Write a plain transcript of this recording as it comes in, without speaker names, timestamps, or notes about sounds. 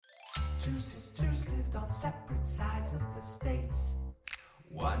Two sisters lived on separate sides of the states.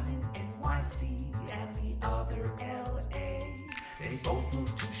 One in NYC and the other LA. They both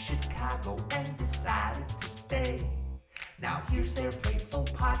moved to Chicago and decided to stay. Now here's their playful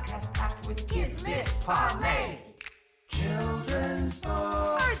podcast packed with Get Lit Parlay. Children's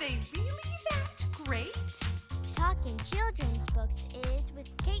books. Are they really that great? Talking Children's Books is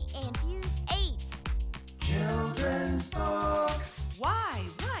with Kate and Fuse 8. Children's books. Why,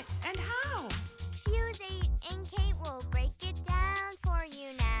 what, and how? Fuse 8 and Kate will break it down for you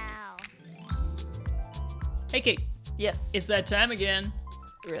now. Hey, Kate. Yes. It's that time again.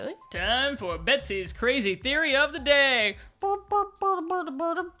 Really? Time for Betsy's Crazy Theory of the Day.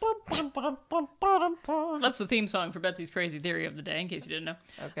 That's the theme song for Betsy's Crazy Theory of the Day, in case you didn't know.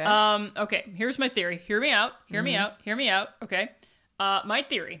 Okay. Okay, here's my theory. Hear me out. Hear me out. Okay. My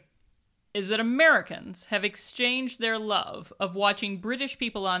theory is that Americans have exchanged their love of watching British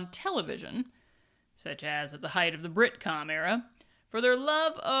people on television, such as at the height of the Britcom era, for their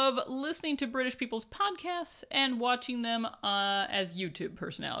love of listening to British people's podcasts and watching them as YouTube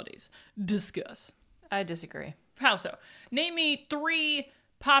personalities. Discuss. I disagree. How so? Name me 3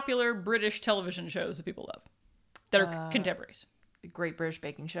 popular British television shows that people love that are contemporaries. The Great British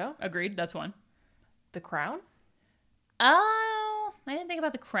Baking Show. Agreed, that's one. The Crown. Oh, I didn't think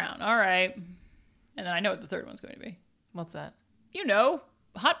about The Crown. All right. And then I know what the third one's going to be. What's that? You know,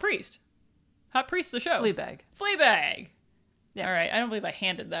 Hot Priest. Hot Priest, the show. Fleabag. Fleabag. Yeah. All right. I don't believe I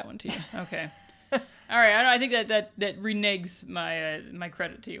handed that one to you. Okay. All right. I think that reneges my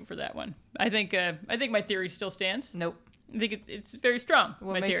credit to you for that one. I think my theory still stands. Nope. I think it's very strong.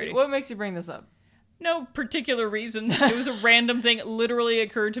 What my makes you bring this up? No particular reason. It was a random thing. It literally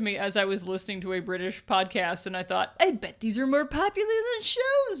occurred to me as I was listening to a British podcast, and I thought, I bet these are more popular than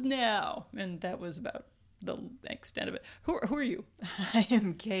shows now. And that was about the extent of it. Who are you? I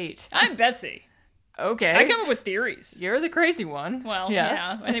am Kate. I'm Betsy. Okay. I come up with theories. You're the crazy one. Well, yes.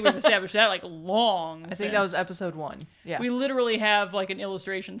 yeah. I think we've established that like long I think that was episode 1. Yeah. We literally have like an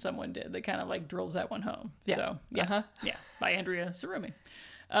illustration someone did that kind of like drills that one home. Yeah. So, yeah. Uh-huh. Yeah. By Andrea Sarumi.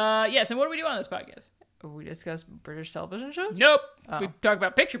 Yes, and what do we do on this podcast? We discuss British television shows? Nope. Oh. We talk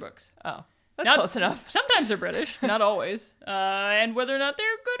about picture books. Oh. That's close enough. Sometimes they're British, not always. And whether or not they're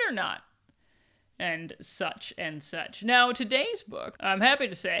good or not. And such and such. Now, today's book, I'm happy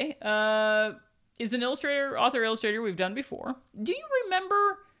to say, is an author-illustrator we've done before. Do you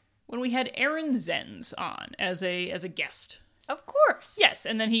remember when we had Aaron Zenz on as a guest? Of course. Yes,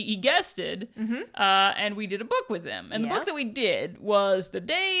 and then he guested, and we did a book with him. And the Yeah. book that we did was The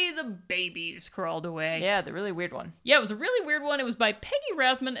Day the Babies Crawled Away. Yeah, the really weird one. Yeah, it was a really weird one. It was by Peggy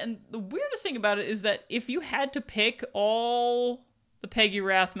Rathman, and the weirdest thing about it is that if you had to pick all the Peggy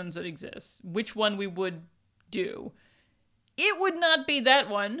Rathmans that exist, which one we would do, it would not be that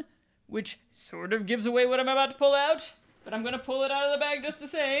one, which sort of gives away what I'm about to pull out, but I'm going to pull it out of the bag just the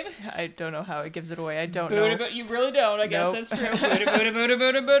same. I don't know how it gives it away. I don't know. But you really don't, I guess. Nope. That's true. Buddha, Buddha, Buddha,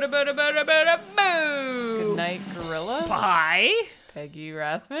 Buddha, Buddha, Buddha, Buddha, Buddha, boo! Good Night Gorilla? By Peggy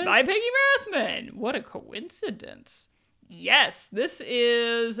Rathman? Peggy Rathman. What a coincidence. Yes, this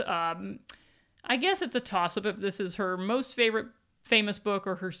is, I guess it's a toss-up if this is her most famous book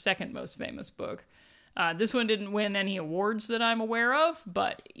or her second most famous book. This one didn't win any awards that I'm aware of,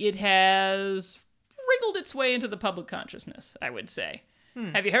 but it has wriggled its way into the public consciousness, I would say.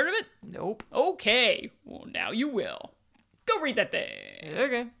 Have you heard of it? Nope. Okay. Well, now you will. Go read that thing.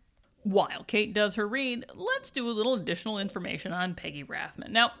 Okay. While Kate does her read, let's do a little additional information on Peggy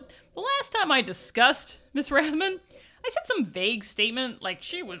Rathman. Now, the last time I discussed Miss Rathman, I said some vague statement like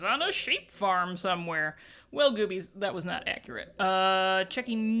she was on a sheep farm somewhere. Well, Goobies, that was not accurate.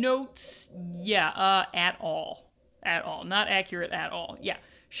 Checking notes, yeah, at all. At all. Not accurate at all. Yeah,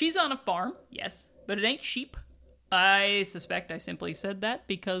 she's on a farm, yes, but it ain't sheep. I suspect I simply said that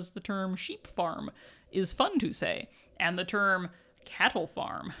because the term sheep farm is fun to say, and the term cattle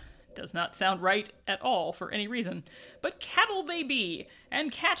farm does not sound right at all for any reason. But cattle they be,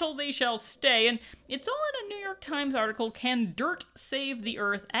 and cattle they shall stay, and it's all in a New York Times article, Can Dirt Save the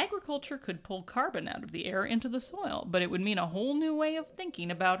Earth? Agriculture could pull carbon out of the air into the soil, but it would mean a whole new way of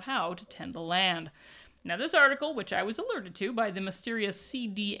thinking about how to tend the land. Now, this article, which I was alerted to by the mysterious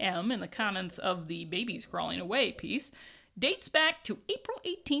CDM in the comments of the Babies Crawling Away piece, dates back to April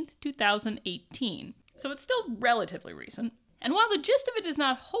 18th, 2018. So it's still relatively recent. And while the gist of it is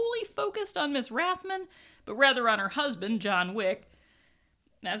not wholly focused on Miss Rathman, but rather on her husband, John Wick,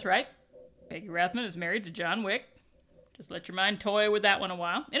 that's right, Peggy Rathman is married to John Wick. Just let your mind toy with that one a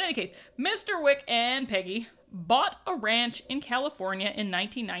while. In any case, Mr. Wick and Peggy bought a ranch in California in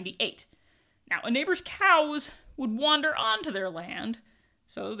 1998. Now, a neighbor's cows would wander onto their land,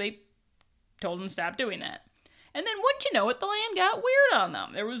 so they told them to stop doing that. And then, wouldn't you know it, the land got weird on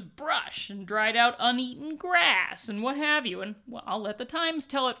them. There was brush and dried out uneaten grass and what have you. And, well, I'll let the Times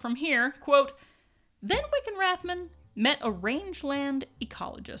tell it from here. Quote, then Wickenrathman met a rangeland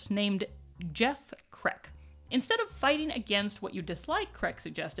ecologist named Jeff Kreck. Instead of fighting against what you dislike, Kreck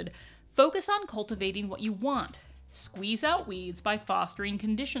suggested, focus on cultivating what you want. Squeeze out weeds by fostering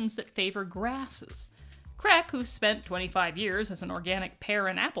conditions that favor grasses. Kreck, who spent 25 years as an organic pear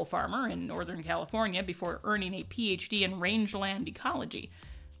and apple farmer in Northern California before earning a PhD in rangeland ecology,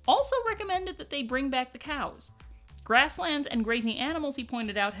 also recommended that they bring back the cows. Grasslands and grazing animals, he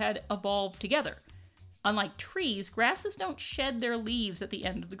pointed out, had evolved together. Unlike trees, grasses don't shed their leaves at the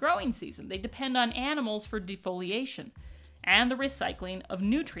end of the growing season. They depend on animals for defoliation and the recycling of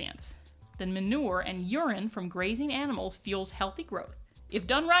nutrients. The manure and urine from grazing animals fuels healthy growth. If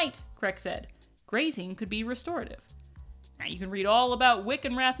done right, Kreck said, grazing could be restorative. Now you can read all about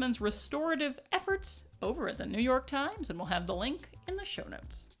Wickenrathman's restorative efforts over at the New York Times, and we'll have the link in the show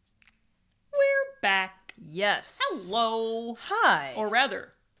notes. We're back. Yes. Hello. Hi. Or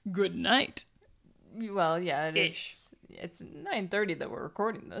rather, good night. Well, yeah, it Ish. is. It's 9:30 that we're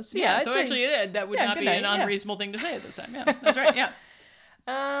recording this. Yeah, I'd so say- actually that would yeah, not good be night, an yeah. unreasonable thing to say at this time. Yeah, that's right, yeah.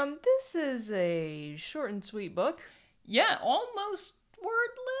 This is a short and sweet book. Yeah, almost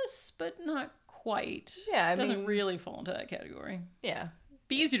wordless, but not quite. Yeah, I doesn't mean- really fall into that category. Yeah.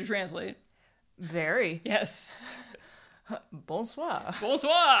 Be easy to translate. Very. Yes. Bonsoir.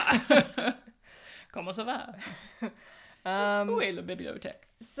 Bonsoir. Comment ça va? Où est la bibliothèque?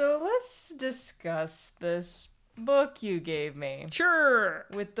 So let's discuss this book you gave me Sure.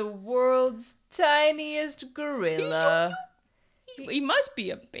 with the world's tiniest gorilla. He must be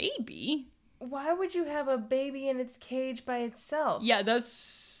a baby. Why would you have a baby in its cage by itself? Yeah, that's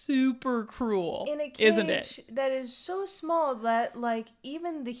super cruel, In a cage isn't it? that is so small that, like,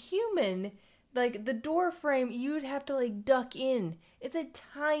 even the human, like, the door frame, you'd have to, like, duck in. It's a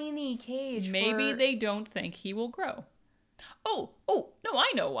tiny cage. Maybe for... they don't think he will grow. Oh, no,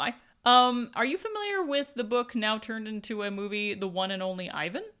 I know why. Are you familiar with the book now turned into a movie, The One and Only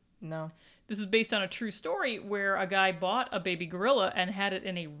Ivan? No. This is based on a true story where a guy bought a baby gorilla and had it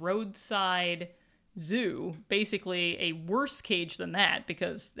in a roadside zoo, basically a worse cage than that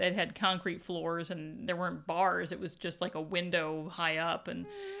because it had concrete floors and there weren't bars. It was just like a window high up, and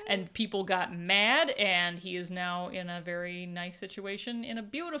people got mad, and he is now in a very nice situation in a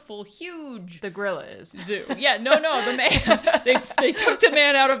beautiful, huge The gorilla is. zoo. Yeah, no, the man. They took the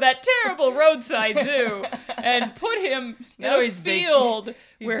man out of that terrible roadside zoo and put him in Now a he's field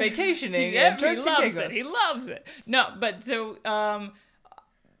he's where vacationing Yeah, in Turks he and loves Caicos. it. He loves it. No, but so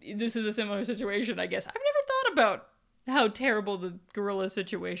this is a similar situation, I guess. I've never thought about how terrible the gorilla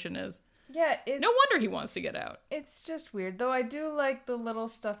situation is. Yeah, it's, No wonder he wants to get out. it's just weird. Though I do like the little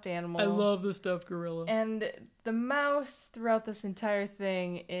stuffed animal. I love the stuffed gorilla. And the mouse throughout this entire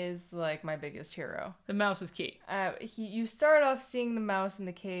thing is, like, my biggest hero. The mouse is key. You start off seeing the mouse in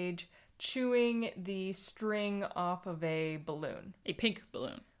the cage chewing the string off of a balloon, A pink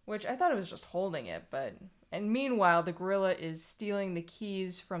balloon. which I thought it was just holding it, but... And meanwhile, the gorilla is stealing the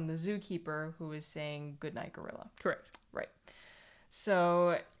keys from the zookeeper, who is saying, "Goodnight, gorilla." Correct. Right.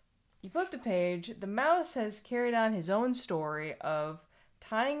 So, you flip the page. The mouse has carried on his own story of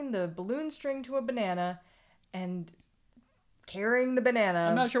tying the balloon string to a banana and carrying the banana.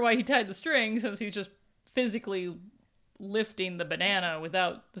 I'm not sure why he tied the string, since he's just physically lifting the banana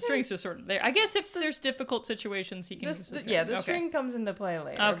without the strings just sort of there. I guess if there's difficult situations, he can use the string. Yeah, the Okay. string comes into play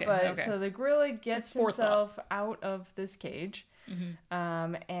later. Okay, But okay. so the gorilla gets It's forethought. himself out of this cage,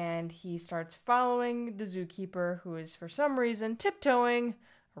 Mm-hmm. and he starts following the zookeeper, who is for some reason tiptoeing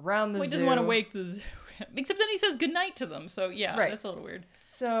around the Well, he zoo. doesn't want to wake the zoo. Except then he says goodnight to them, so yeah, Right. that's a little weird.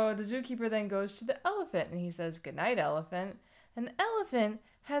 So the zookeeper then goes to the elephant, and he says, "Goodnight, elephant." And the elephant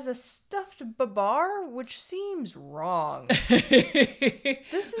has a stuffed babar, which seems wrong.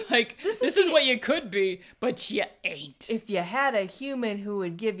 This is- like this this is is the- what you could be, but you ain't. If you had a human who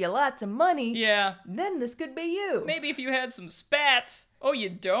would give you lots of money, Yeah, then this could be you. maybe if you had some spats. Oh, you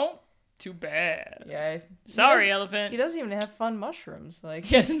don't? Too bad. Yeah. Sorry, He elephant. doesn't even have fun mushrooms. Like,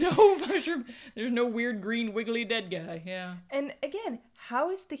 Yes, no mushroom. There's no weird green wiggly dead guy. Yeah. and again, how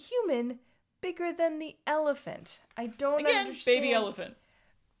is the human bigger than the elephant? I don't Again, understand. baby elephant.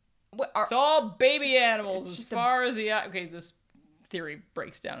 What are, It's all baby animals It's as just a- far as the eye. Okay, this theory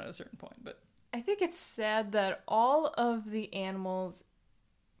breaks down at a certain point, but I think it's sad that all of the animals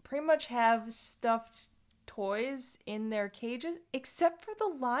pretty much have stuffed toys in their cages, except for the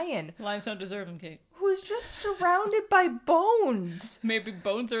lion, lions don't deserve them, Kate. who's just surrounded by bones. Maybe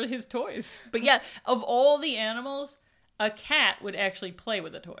bones are his toys. But yeah, of all the animals, a cat would actually play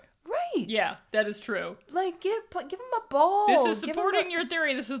with a toy. Right. right. Yeah, that is true. Like, give him a ball. This is Give him supporting your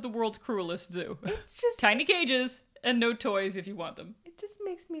theory. This is the world's cruelest zoo. It's just Tiny cages and no toys if you want them. It just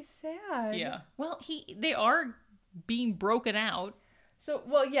makes me sad. Yeah. Well, they are being broken out. So,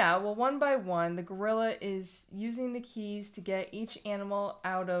 one by one, the gorilla is using the keys to get each animal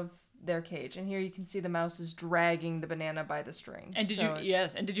out of their cage. And here you can see the mouse is dragging the banana by the string. And did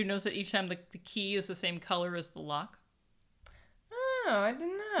you notice that each time the key is the same color as the lock? Oh, I did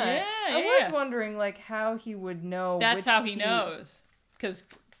not. Yeah, I was wondering, like, how he would know. That's which how he key. knows. Because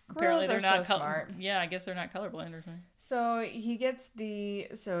apparently they're Gorillas are not so smart. Yeah, I guess they're not colorblind or something. So he gets the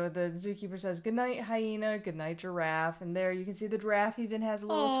zookeeper says, "Good night, hyena. Good night, giraffe." And there you can see the giraffe even has a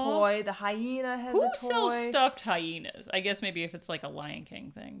little Aw. toy. The hyena has Who a toy. sells stuffed hyenas? I guess maybe if it's like a Lion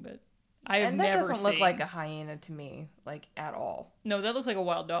King thing, but I have And that never doesn't look seen- like a hyena to me, like, at all. No, that looks like a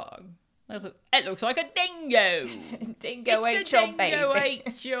wild dog. It looks like a dingo. Dingo It's ate a your dingo baby.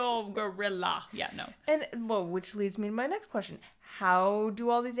 ate your gorilla. Yeah, no. And, well, which leads me to my next question. How do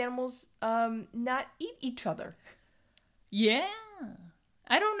all these animals not eat each other? Yeah.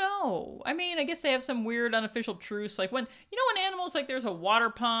 I don't know. I mean, I guess they have some weird unofficial truce. Like when animals, like there's a water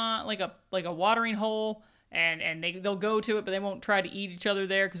pond, like a watering hole, and they'll go to it, but they won't try to eat each other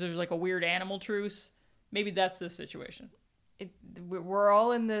there because there's like a weird animal truce. Maybe that's this situation. We're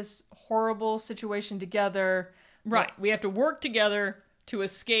all in this horrible situation together. Right. We have to work together to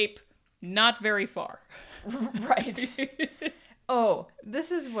escape not very far. Right. Oh,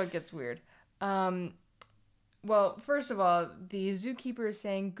 this is what gets weird. Well, first of all, the zookeeper is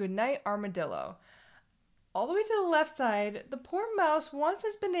saying, "Good night, armadillo." All the way to the left side, the poor mouse wants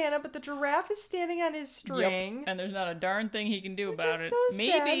his banana, but the giraffe is standing on his string. Yep. And there's not a darn thing he can do Which about is it. so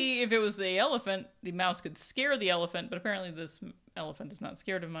Maybe if it was the elephant, the mouse could scare the elephant, but apparently this elephant is not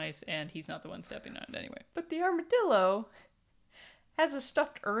scared of mice, and he's not the one stepping on it anyway. But the armadillo has a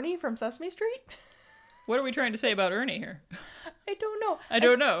stuffed Ernie from Sesame Street. What are we trying to say about Ernie here? I don't know. I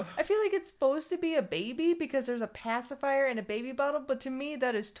don't know. I feel like it's supposed to be a baby because there's a pacifier in a baby bottle, but to me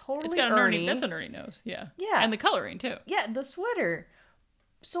that is totally It's got an Ernie. Ernie. That's an Ernie nose. Yeah. Yeah. And the coloring too. Yeah, the sweater.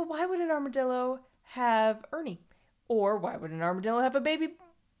 So why would an armadillo have Ernie? Or why would an armadillo have a baby?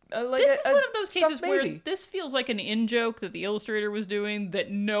 This is one of those cases stuffed where baby? this feels like an in-joke that the illustrator was doing that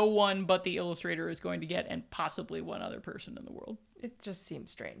no one but the illustrator is going to get, and possibly one other person in the world. It just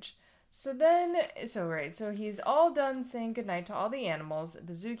seems strange. So he's all done saying goodnight to all the animals.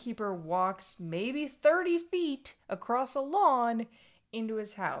 The zookeeper walks maybe 30 feet across a lawn into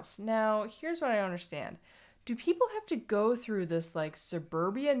his house. Now, here's what I don't understand. Do people have to go through this, like,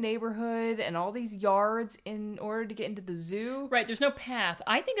 suburbia neighborhood and all these yards in order to get into the zoo? Right, there's no path.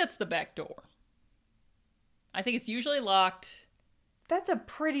 I think that's the back door. I think it's usually locked. That's a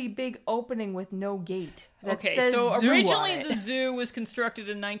pretty big opening with no gate. That Okay, says so zoo originally on it. the zoo was constructed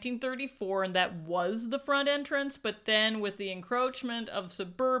in 1934, and that was the front entrance, but then with the encroachment of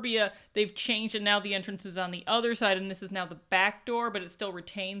suburbia, they've changed, and now the entrance is on the other side, and this is now the back door, but it still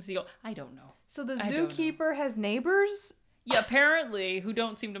retains the... I don't know. So the I don't know. zookeeper has neighbors? Yeah, apparently, who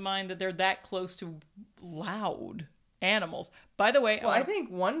don't seem to mind that they're that close to loud animals. By the way, Well, I think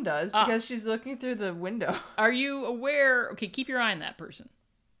one does because she's looking through the window. are you aware... Okay, keep your eye on that person,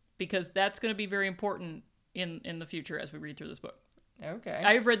 because that's going to be very important in the future as we read through this book. Okay.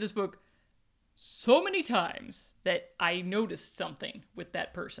 I've read this book so many times that I noticed something with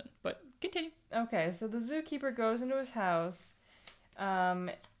that person. But continue. Okay, so the zookeeper goes into his house.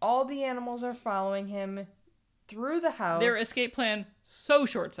 All the animals are following him through the house. Their escape plan, so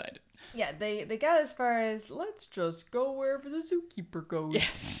short-sighted. Yeah, they got as far as, let's just go wherever the zookeeper goes.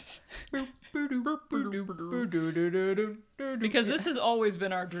 Yes. Because this has always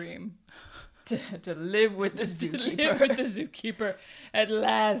been our dream. to live with the To live zookeeper. with the zookeeper at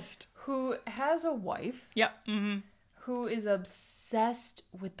last. Who has a wife Yep. Mm-hmm. who is obsessed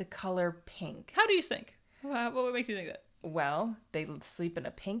with the color pink. How do you think? What makes you think that? Well, they sleep in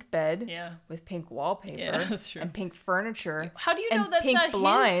a pink bed Yeah. with pink wallpaper Yeah, that's true. and pink furniture. How do you and know that's pink not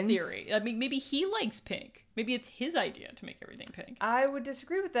blinds. his theory? I mean, maybe he likes pink. Maybe it's his idea to make everything pink. I would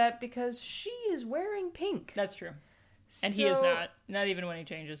disagree with that because she is wearing pink. That's true. And he is So, not even when he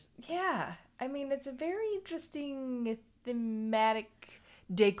changes. Yeah, I mean, it's a very interesting thematic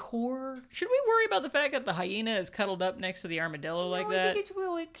decor. Should we worry about the fact that the hyena is cuddled up next to the armadillo like I that? think it's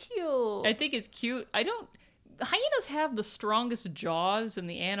really cute. I think it's cute. Hyenas have the strongest jaws in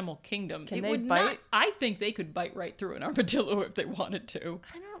the animal kingdom. Can it they would bite? Not, I think they could bite right through an armadillo if they wanted to.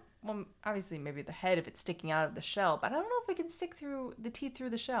 Well, obviously, maybe the head if it's sticking out of the shell, but I don't know if it can stick through the teeth through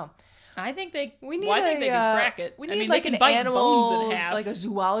the shell. I think they. We need I think they can crack it. We I need mean, like they can an bite animal, bones in half. like a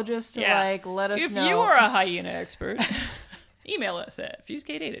zoologist to Yeah. like let us if know. you are a hyena expert, email us at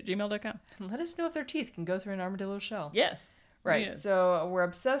fusekate8@gmail.com. Let us know if their teeth can go through an armadillo shell. Yes. Right, Yeah. so we're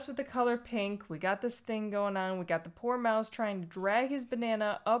obsessed with the color pink. We got this thing going on. We got the poor mouse trying to drag his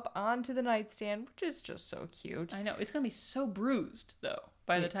banana up onto the nightstand, which is just so cute. I know. It's going to be so bruised, though,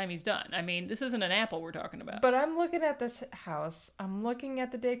 by the time he's done. I mean, this isn't an apple we're talking about. But I'm looking at this house, I'm looking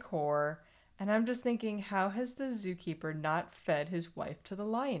at the decor, and I'm just thinking, how has the zookeeper not fed his wife to the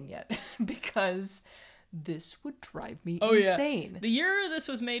lion yet? Because this would drive me insane. Yeah. The year this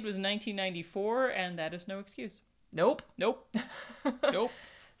was made was 1994, and that is no excuse. Nope. Nope. Nope.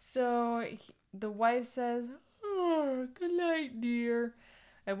 So the wife says, "Oh, good night, dear."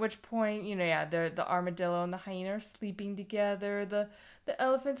 At which point, the armadillo and the hyena are sleeping together. The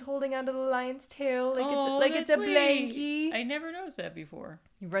elephant's holding onto the lion's tail like it's a that's blankie. sweet. I never noticed that before.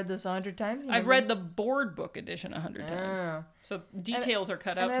 You've read this 100 times? I've read the board book edition 100 times. Oh. So details are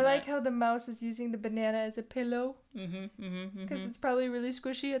cut out And I from like that. how the mouse is using the banana as a pillow. Because it's probably really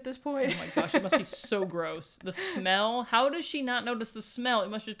squishy at this point. Oh my gosh, it must be so gross. The smell. How does she not notice the smell? It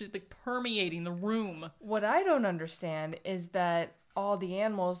must just be like permeating the room. What I don't understand is that all the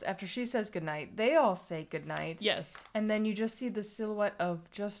animals, after she says goodnight, they all say goodnight. Yes. And then you just see the silhouette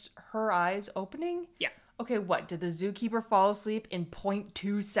of just her eyes opening. Yeah. Okay, what? Did the zookeeper fall asleep in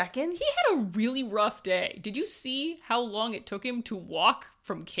 0.2 seconds? He had a really rough day. Did you see how long it took him to walk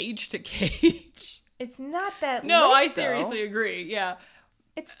from cage to cage? It's not that No, late, I though. seriously agree. Yeah.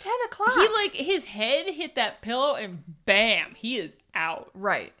 It's 10 o'clock. His head hit that pillow and bam, he is out.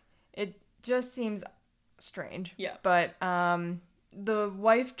 Right. It just seems strange. Yeah. But the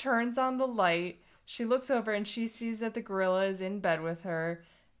wife turns on the light. She looks over and she sees that the gorilla is in bed with her.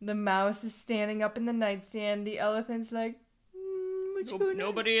 The mouse is standing up in the nightstand. The elephant's like, what's going on?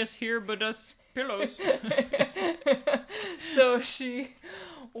 Nobody is here but us pillows. So she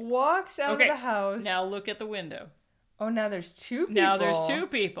walks out of the house. Now look at the window. Oh, now there's two people. Now there's two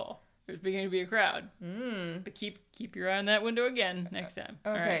people. There's beginning to be a crowd. But keep your eye on that window again next time.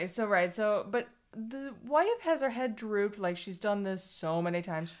 All Okay, right. but the wife has her head drooped like she's done this so many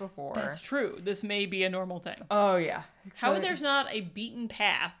times before. That's true. This may be a normal thing. Oh, yeah. How So- there's not a beaten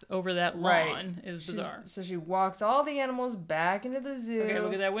path over that lawn is bizarre. So she walks all the animals back into the zoo. Okay,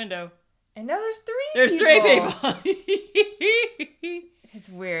 look at that window. And now there's There's people. 3 people. It's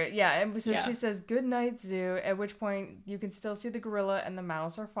weird. Yeah, and so Yeah. she says, "Good night, zoo," at which point you can still see the gorilla and the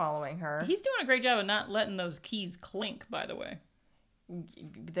mouse are following her. He's doing a great job of not letting those keys clink, by the way.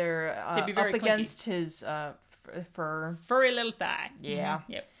 They're They'd be very up against his fur. Furry little thigh. Yeah. Mhm.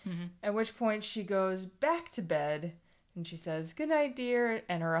 Yep. At which point she goes back to bed and she says, "Good night, dear."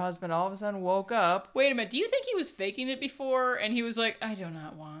 And her husband all of a sudden woke up. Wait a minute. Do you think he was faking it before? And he was like, I do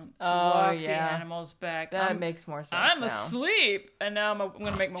not want to Oh, walk yeah. the animals back. That makes more sense I'm now. asleep. And now I'm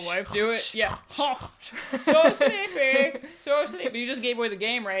going to make my wife do it. Yeah. So sleepy. So sleepy. You just gave away the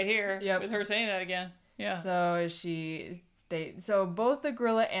game right here. Yep. With her saying that again. Yeah. So both the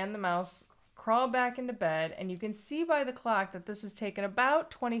gorilla and the mouse crawl back into bed, and you can see by the clock that this has taken about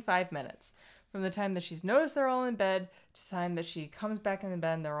 25 minutes. From the time that she's noticed they're all in bed to the time that she comes back in the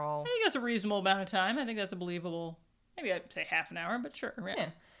bed and they're all... I think that's a reasonable amount of time. I think that's a believable, maybe I'd say half an hour, but sure.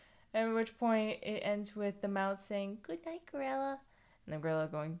 Yeah. At which point it ends with the mouse saying, "Good night, gorilla." And the gorilla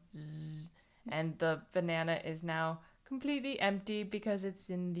going, zzz. And the banana is now completely empty because it's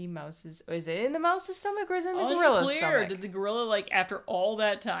in the mouse's... Is it in the mouse's stomach or is it in the gorilla's Unclear. stomach? Did the gorilla, like, after all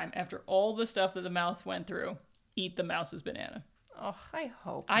that time, after all the stuff that the mouse went through, eat the mouse's banana? Oh, I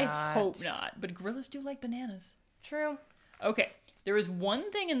hope I not. hope not. But gorillas do like bananas. True. Okay, there is one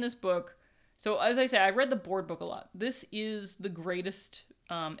thing in this book. So, as I say, I read the board book a lot. This is the greatest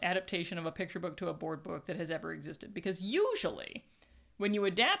adaptation of a picture book to a board book that has ever existed. Because usually, when you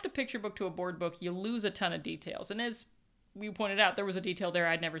adapt a picture book to a board book, you lose a ton of details. And as we pointed out, there was a detail there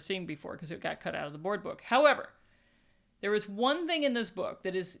I'd never seen before because it got cut out of the board book. However, there is one thing in this book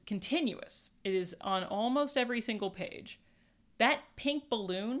that is continuous. It is on almost every single page. That pink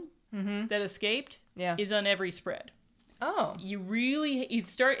balloon that escaped is on every spread. Oh. You really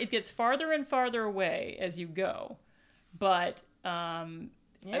it gets farther and farther away as you go, but and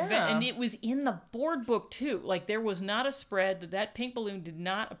it was in the board book too. Like there was not a spread that pink balloon did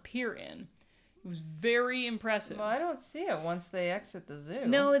not appear in. It was very impressive. Well, I don't see it once they exit the zoo.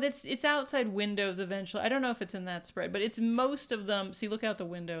 No, it's outside windows eventually. I don't know if it's in that spread, but it's most of them. See, look out the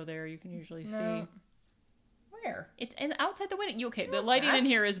window there. You can usually see. Where? It's outside the window. The lighting in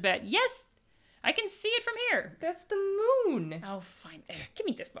here is bad. Yes, I can see it from here. That's the moon. Oh, fine. Give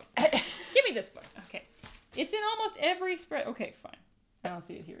me this book. Give me this book. Okay. It's in almost every spread. Okay, fine. I don't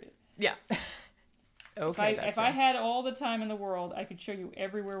see it here either. Yeah. Okay. If I had all the time in the world, I could show you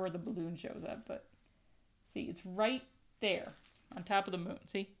everywhere where the balloon shows up. But see, it's right There, on top of the moon.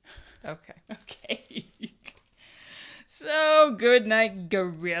 See? Okay. Okay. So, Goodnight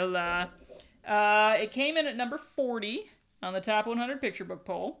Gorilla. It came in at number 40 on the top 100 picture book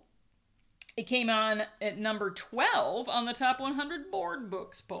poll. It came on at number 12 on the top 100 board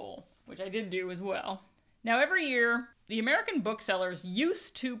books poll, which I did do as well. Now, every year, the American booksellers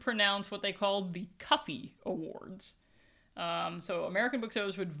used to pronounce what they called the Cuffy Awards. So American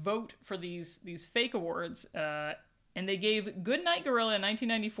booksellers would vote for these fake awards, and they gave Goodnight Gorilla in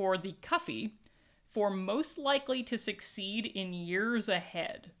 1994 the Cuffy for most likely to succeed in years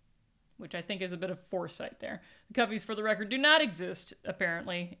ahead, which I think is a bit of foresight there. The Cuffies, for the record, do not exist,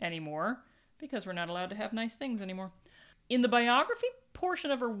 apparently, anymore, because we're not allowed to have nice things anymore. In the biography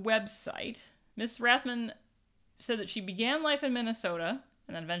portion of her website, Miss Rathman said that she began life in Minnesota,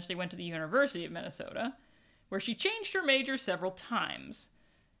 and then eventually went to the University of Minnesota, where she changed her major several times.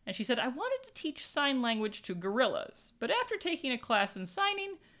 And she said, I wanted to teach sign language to gorillas, but after taking a class in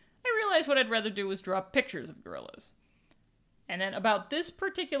signing, I realized what I'd rather do was draw pictures of gorillas. And then about this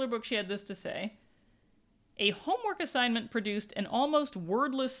particular book, she had this to say. A homework assignment produced an almost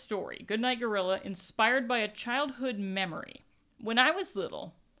wordless story, Goodnight Gorilla, inspired by a childhood memory. When I was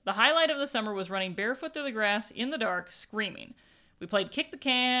little, the highlight of the summer was running barefoot through the grass in the dark, screaming. We played kick the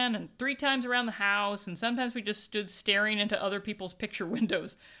can and 3 times around the house, and sometimes we just stood staring into other people's picture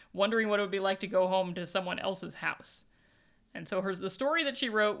windows, wondering what it would be like to go home to someone else's house. And so the story that she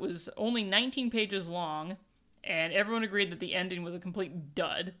wrote was only 19 pages long, and everyone agreed that the ending was a complete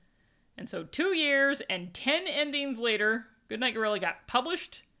dud. And so 2 years and 10 endings later, Goodnight Gorilla got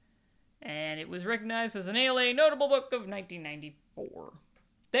published, and it was recognized as an ALA Notable Book of 1994.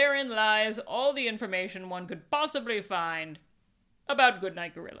 Therein lies all the information one could possibly find about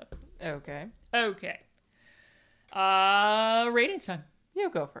Goodnight Gorilla. Okay. Okay. Ratings time. You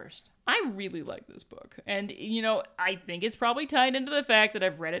go first. I really like this book. And, you know, I think it's probably tied into the fact that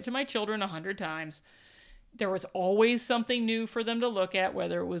I've read it to my children 100 times. There was always something new for them to look at,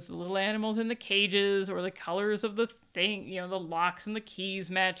 whether it was the little animals in the cages or the colors of the thing, you know, the locks and the keys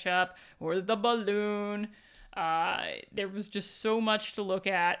match up, or the balloon. There was just so much to look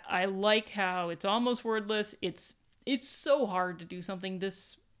at. I like how it's almost wordless. It's so hard to do something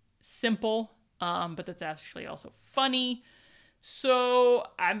this simple, but that's actually also funny. So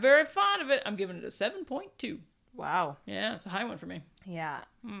I'm very fond of it. I'm giving it a 7.2. Wow. Yeah, it's a high one for me. Yeah.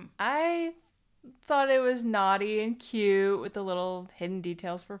 I thought it was naughty and cute with the little hidden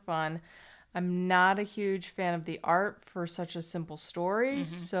details for fun. I'm not a huge fan of the art for such a simple story,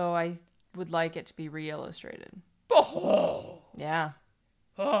 so I would like it to be re-illustrated. Oh, Yeah.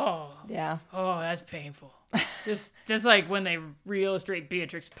 oh, Yeah. oh, that's painful. just like when they re-illustrate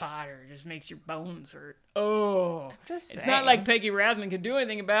Beatrix Potter, it just makes your bones hurt. Oh, Just it's saying. not like Peggy Rathman could do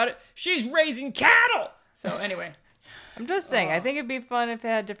anything about it. She's raising cattle. So anyway, I'm just saying, I think it'd be fun if it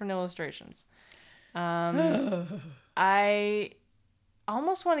had different illustrations. I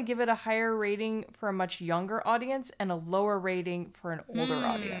almost want to give it a higher rating for a much younger audience and a lower rating for an older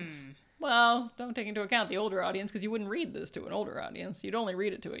audience. well, don't take into account the older audience because you wouldn't read this to an older audience. You'd only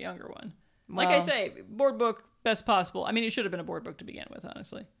read it to a younger one. Like I Well- say, board book, best possible. I mean, it should have been a board book to begin with,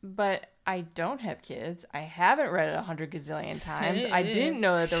 honestly. But I don't have kids. I haven't read it 100 gazillion times. I didn't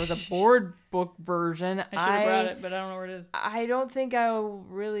know that there was a board book version. I should have brought it, but I don't know where it is. I don't think I'll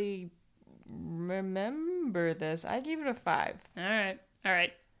really remember this. I gave it a 5. All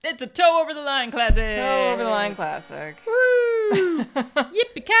right. It's a toe over the line classic. Toe over the line classic. Woo!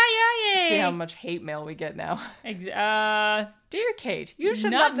 Yippee-ki-yay! See how much hate mail we get now. Dear Kate, you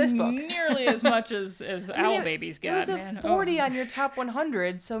should not love this book. nearly as much as Owl it- Babies got, It was a man. 40 on your top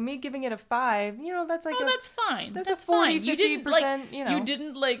 100, so me giving it a 5, that's like Oh, that's fine. that's That's a 40, fine. You didn't 50%, you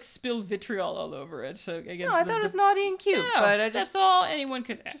didn't like spill vitriol all over it. So against No, I thought it was naughty and cute, No, but I just that's all anyone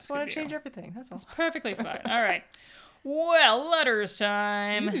could ask. want of to change you. everything. That's all. Perfectly fine. All right. Well, letters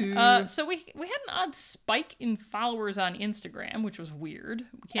time. So we had an odd spike in followers on Instagram, which was weird.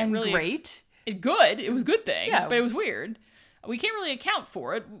 We can't And really great. Good. It was a good thing, Yeah. but it was weird. We can't really account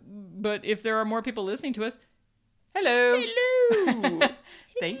for it. But if there are more people listening to us, Hello. hello.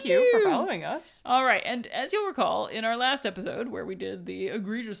 Thank you for Hello. following us. All right, and as you'll recall, in our last episode where we did the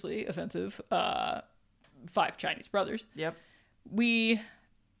egregiously offensive 5 Chinese brothers, Yep. we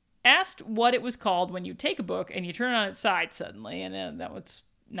asked what it was called when you take a book and you turn it on its side suddenly, and then that was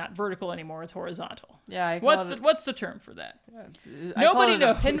not vertical anymore; it's horizontal. Yeah, I What's called what's the term for that? I Nobody called it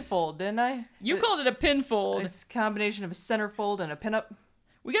knows. a pinfold, didn't I? You called it a pinfold. It's a combination of a centerfold and a pinup.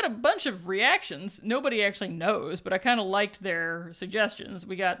 We got a bunch of reactions. Nobody actually knows, but I kind of liked their suggestions.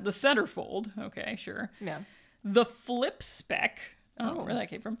 We got the centerfold. Okay, sure. Yeah. The flip spec. I don't know where that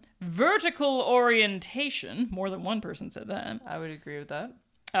came from. Vertical orientation. More than one person said that. I would agree with that.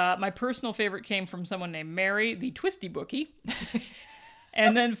 My personal favorite came from someone named Mary, the Twisty Bookie.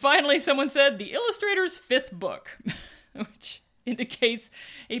 And then finally someone said the illustrator's 5th book, which indicates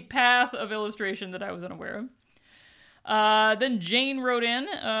a path of illustration that I was unaware of. Then Jane wrote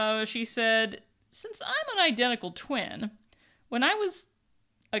in. She said, since I'm an identical twin, when I was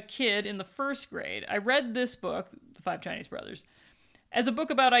a kid in the 1st grade, I read this book, The 5 Chinese Brothers, as a book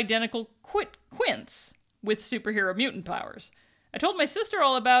about identical quints with superhero mutant powers. I told my sister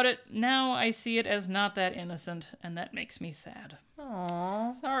all about it. Now I see it as not that innocent, and that makes me sad.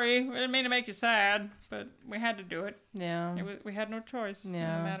 Aww. Sorry, we didn't mean to make you sad, but we had to do it. Yeah. We had no choice.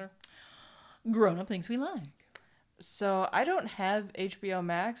 Yeah. No matter. Grown-up things we like. So I don't have HBO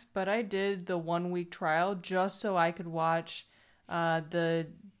Max, but I did the 1-week trial just so I could watch the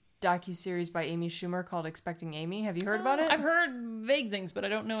docuseries by Amy Schumer called Expecting Amy. Have you heard about it? I've heard vague things, but I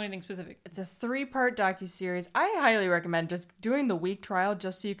don't know anything specific. It's a 3-part docuseries. I highly recommend just doing the week trial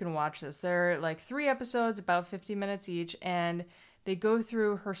just so you can watch this. They're like 3 episodes, about 50 minutes each, and they go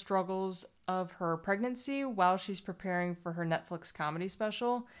through her struggles of her pregnancy while she's preparing for her Netflix comedy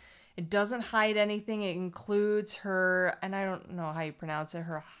special. It doesn't hide anything. It includes her, and I don't know how you pronounce it,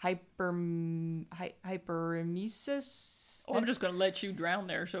 her hyperemesis. Oh, I'm just going to let you drown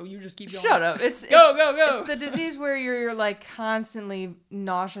there, so you just keep going. Shut up. Go. Go. It's the disease where you're like constantly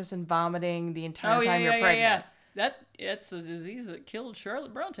nauseous and vomiting the entire time you're pregnant. Yeah. That's the disease that killed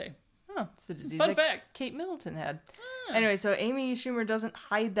Charlotte Bronte. Oh, it's the disease Fun that fact. Kate Middleton had. Anyway, so Amy Schumer doesn't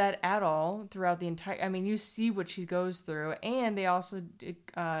hide that at all throughout the entire... I mean, you see what she goes through. And they also...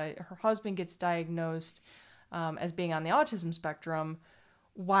 her husband gets diagnosed as being on the autism spectrum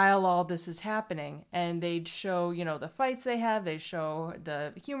while all this is happening. And they'd show, the fights they have. They show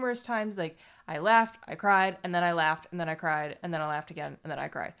the humorous times. Like, I laughed, I cried, and then I laughed, and then I cried, and then I laughed again, and then I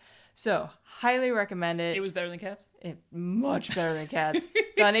cried. So, highly recommend it. It was better than Cats? Much better than Cats.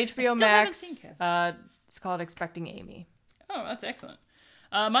 It's on HBO Max. It's called Expecting Amy. Oh, that's excellent.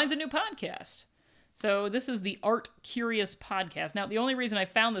 Mine's a new podcast. So this is the Art Curious podcast. Now, the only reason I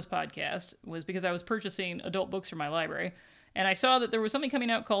found this podcast was because I was purchasing adult books from my library, and I saw that there was something coming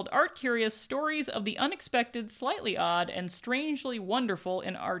out called Art Curious: Stories of the Unexpected, Slightly Odd, and Strangely Wonderful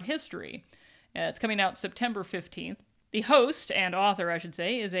in Art History. It's coming out September 15th. The host, and author, I should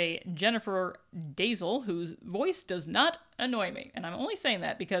say, is a Jennifer Dazel, whose voice does not annoy me. And I'm only saying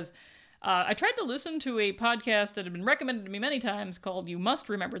that because I tried to listen to a podcast that had been recommended to me many times called You Must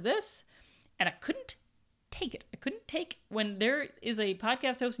Remember This, and I couldn't take it. I couldn't take when there is a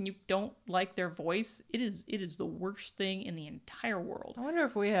podcast host and you don't like their voice. It is the worst thing in the entire world. I wonder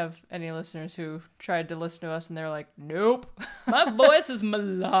if we have any listeners who tried to listen to us and they're like, nope. My voice is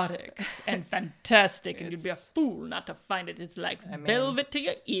melodic and fantastic, and you'd be a fool not to find it. It's like velvet to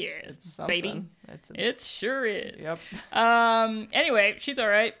your ears, baby. It sure is. Yep. Anyway, she's all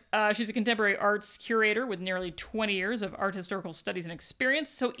right. She's a contemporary arts curator with nearly 20 years of art historical studies and experience.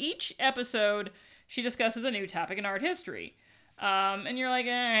 So each episode, she discusses a new topic in art history. And you're like,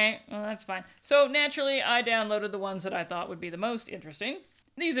 all right, well, that's fine. So naturally, I downloaded the ones that I thought would be the most interesting.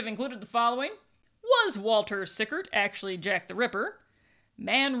 These have included the following. Was Walter Sickert actually Jack the Ripper?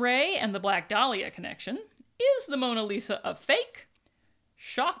 Man Ray and the Black Dahlia connection? Is the Mona Lisa a fake?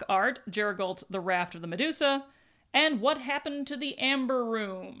 Shock art, Gerigolt's The Raft of the Medusa? And what happened to the Amber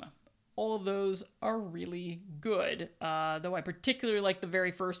Room? All of those are really good, though I particularly like the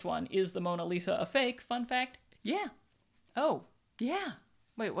very first one. Is the Mona Lisa a fake? Fun fact, yeah. Oh. Yeah.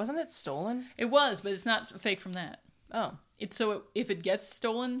 Wait, wasn't it stolen? It was, but it's not fake from that. Oh. It's so if it gets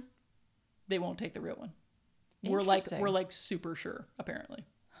stolen, they won't take the real one. We're like super sure, apparently.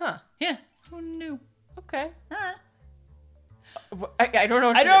 Huh. Yeah. Who knew? Okay. All right. I don't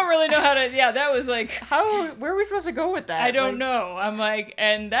know. I don't really know how to. Yeah, that was like. Where are we supposed to go with that? I don't know. I'm like,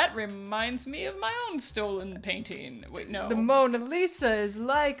 and that reminds me of my own stolen painting. Wait, no. The Mona Lisa is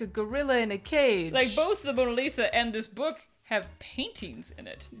like a gorilla in a cage. Like both the Mona Lisa and this book have paintings in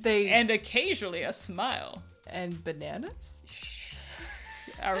it. And occasionally a smile. And bananas?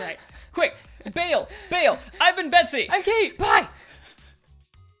 All right. Quick. Bail. I've been Betsy. I'm Kate. Bye.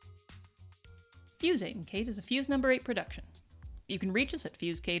 Fuse 8 and Kate is a Fuse number 8 production. You can reach us at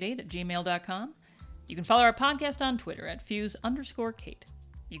fusekate8@gmail.com. You can follow our podcast on Twitter at Fuse_Kate.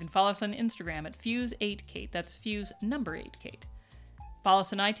 You can follow us on Instagram at Fuse8Kate. That's Fuse number 8Kate. Follow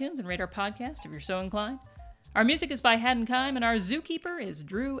us on iTunes and rate our podcast if you're so inclined. Our music is by Haddon Kime, and our zookeeper is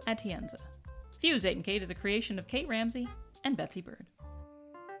Drew Atienza. Fuse 8 and Kate is a creation of Kate Ramsey and Betsy Bird.